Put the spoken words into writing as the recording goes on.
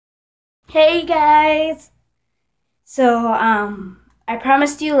Hey guys! I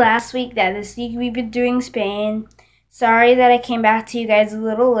promised you last week that this week we've been doing Spain. Sorry that I came back to you guys a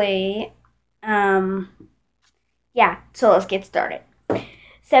little late. Um, so let's get started.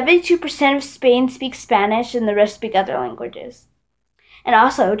 72% of Spain speaks Spanish and the rest speak other languages. And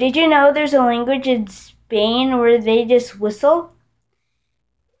also, did you know there's a language in Spain where they just whistle?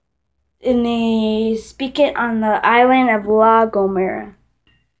 And they speak it on the island of La Gomera.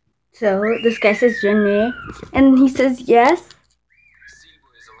 So this guy says Jenny, and he says yes.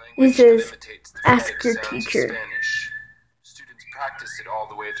 He says, ask your teacher. Students practice it all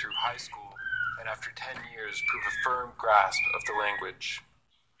the way through high school, and after 10 years prove a firm grasp of the language.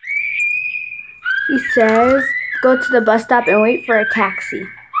 He says, go to the bus stop and wait for a taxi.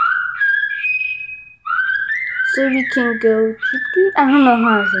 So we can go toot. I don't know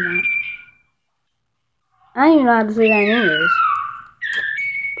how to say that. I don't even know how to say that in English.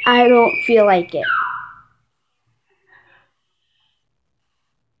 I don't feel like it.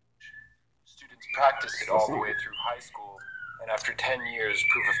 Students practice it all the way through high school, and after 10 years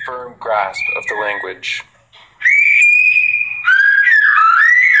prove a firm grasp of the language.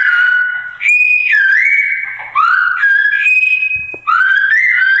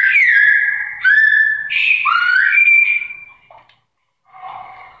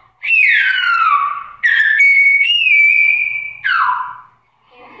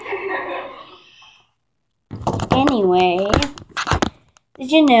 Anyway,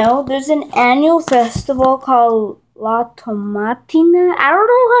 did you know there's an annual festival called La Tomatina? I don't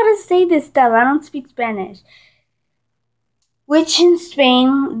know how to say this stuff. I don't speak Spanish. Which in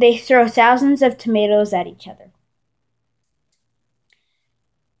Spain, they throw thousands of tomatoes at each other.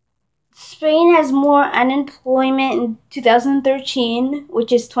 Spain has more unemployment in 2013,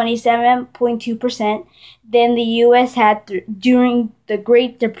 which is 27.2%, than the U.S. had during the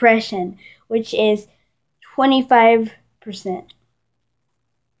Great Depression, which is 25%.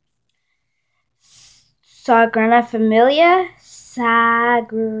 Sagrada Familia? I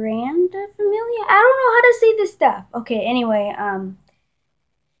don't know how to say this stuff. Okay, anyway,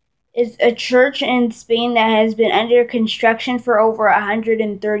 is a church in Spain that has been under construction for over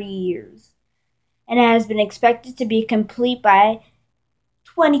 130 years and has been expected to be complete by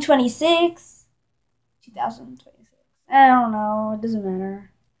 2026. I don't know, it doesn't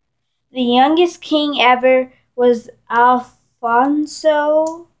matter. The youngest king ever was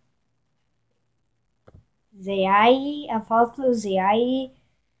Alfonso Zayai,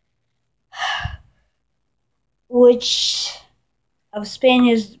 which of Spain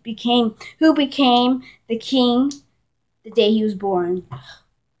who became the king the day he was born.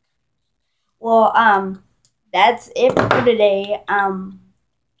 Well, that's it for today. Bye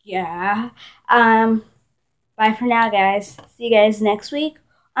for now, guys. See you guys next week.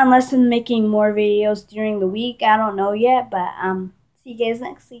 Unless I'm making more videos during the week, I don't know yet, but see you guys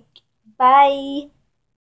next week. Bye.